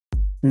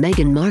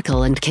Meghan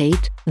Markle and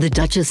Kate, the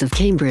Duchess of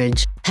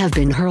Cambridge, have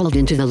been hurled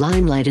into the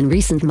limelight in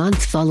recent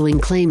months following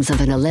claims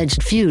of an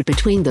alleged feud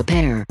between the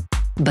pair.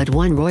 But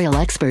one royal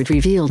expert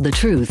revealed the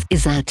truth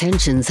is that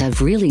tensions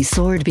have really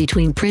soared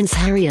between Prince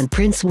Harry and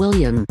Prince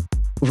William.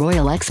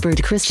 Royal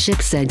expert Chris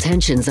Shipp said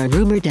tensions are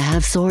rumored to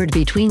have soared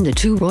between the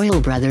two royal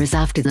brothers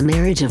after the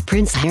marriage of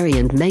Prince Harry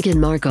and Meghan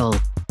Markle.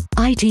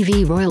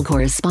 ITV royal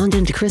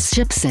correspondent Chris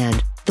Shipp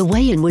said, "The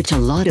way in which a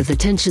lot of the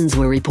tensions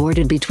were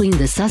reported between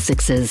the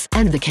Sussexes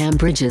and the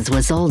Cambridges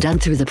was all done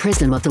through the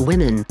prism of the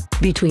women,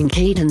 between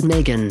Kate and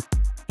Meghan.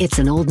 It's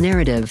an old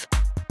narrative."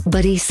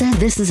 But he said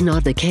this is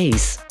not the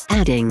case,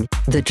 adding,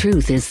 "The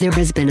truth is there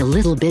has been a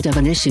little bit of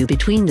an issue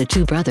between the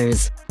two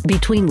brothers,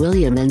 between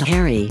William and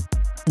Harry.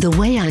 The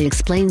way I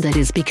explained that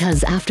is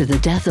because after the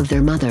death of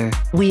their mother,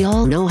 we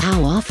all know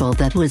how awful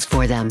that was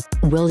for them.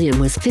 William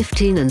was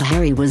 15 and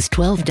Harry was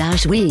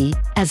 12. We,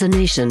 as a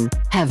nation,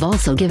 have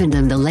also given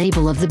them the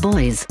label of the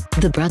boys,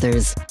 the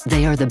brothers.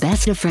 They are the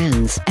best of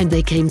friends and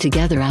they came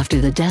together after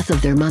the death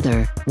of their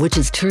mother, which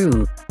is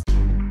true.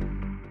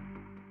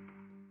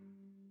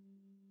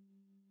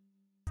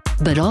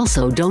 But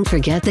also don't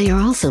forget they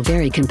are also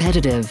very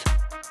competitive.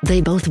 They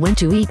both went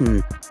to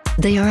Eton.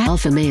 They are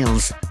alpha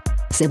males.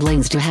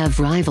 Siblings do have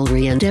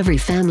rivalry and every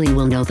family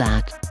will know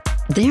that.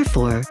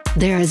 Therefore,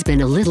 there has been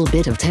a little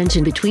bit of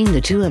tension between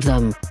the two of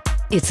them.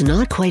 It's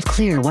not quite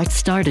clear what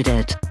started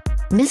it."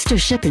 Mr.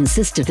 Shipp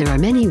insisted there are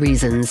many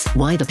reasons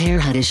why the pair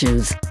had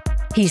issues.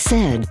 He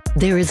said,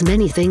 "There is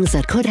many things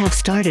that could have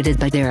started it,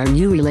 but there are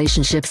new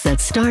relationships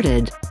that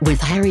started, with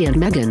Harry and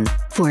Meghan,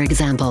 for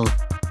example.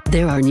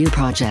 There are new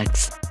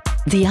projects."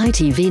 The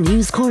ITV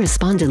News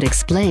correspondent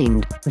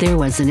explained, "There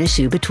was an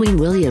issue between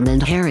William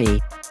and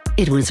Harry.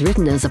 It was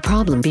written as a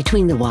problem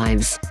between the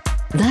wives.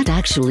 That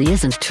actually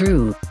isn't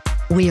true.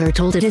 We are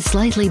told it is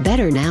slightly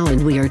better now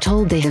and we are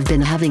told they have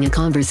been having a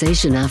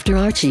conversation after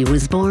Archie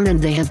was born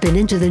and they have been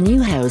into the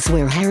new house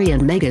where Harry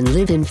and Meghan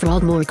live in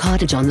Frogmore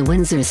Cottage on the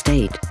Windsor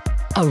estate.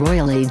 A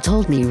royal aide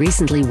told me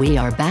recently we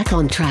are back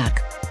on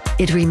track.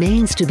 It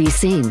remains to be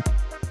seen.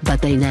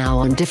 But they now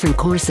on different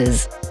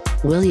courses.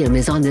 William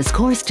is on this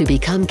course to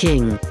become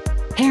king.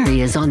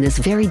 Harry is on this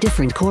very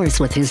different course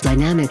with his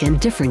dynamic and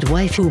different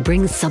wife who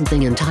brings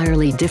something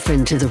entirely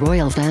different to the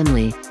royal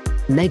family."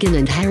 Meghan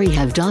and Harry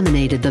have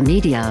dominated the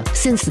media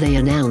since they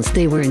announced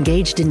they were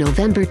engaged in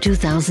November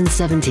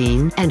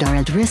 2017 and are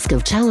at risk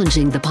of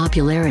challenging the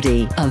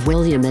popularity of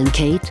William and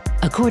Kate,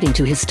 according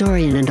to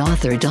historian and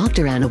author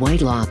Dr. Anna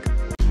Whitelock.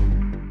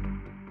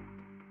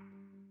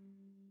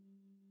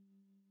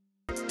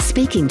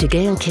 Speaking to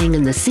Gayle King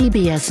in the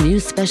CBS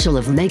News special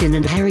of Meghan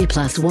and Harry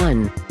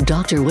 +1,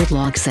 Dr.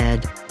 Whitlock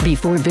said,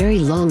 "Before very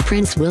long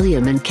Prince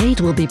William and Kate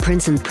will be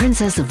Prince and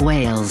Princess of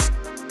Wales.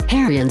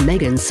 Harry and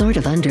Meghan sort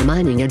of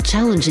undermining and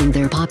challenging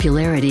their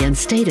popularity and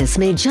status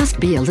may just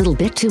be a little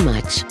bit too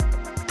much."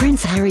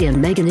 Prince Harry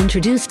and Meghan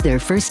introduced their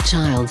first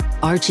child,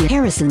 Archie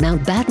Harrison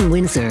Mountbatten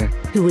Windsor,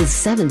 who was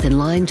 7th in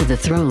line to the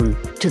throne,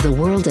 to the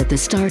world at the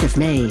start of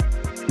May.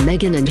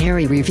 Meghan and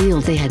Harry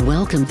revealed they had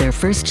welcomed their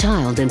first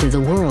child into the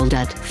world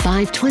at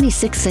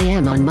 5:26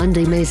 a.m. on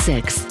Monday, May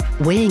 6,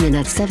 weighing in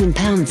at 7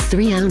 pounds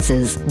 3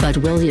 ounces, but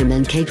William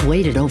and Kate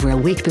waited over a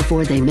week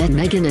before they met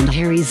Meghan and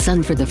Harry's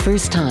son for the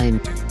first time.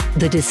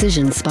 The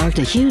decision sparked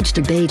a huge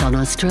debate on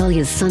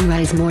Australia's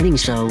Sunrise morning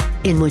show,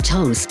 in which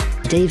host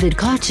David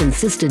Koch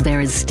insisted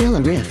there is still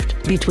a rift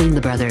between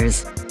the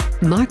brothers.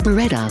 Mark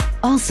Beretta,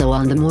 also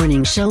on the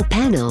morning show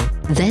panel,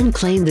 then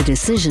claimed the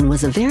decision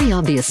was a very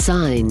obvious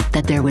sign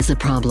that there was a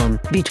problem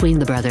between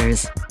the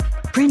brothers.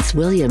 Prince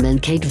William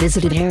and Kate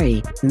visited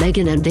Harry,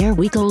 Meghan and their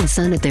week-old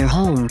son at their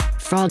home,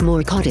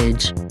 Frogmore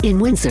Cottage, in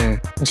Windsor,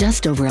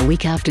 just over a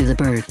week after the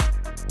birth.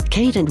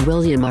 Kate and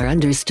William are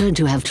understood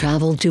to have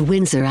traveled to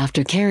Windsor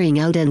after carrying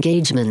out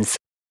engagements.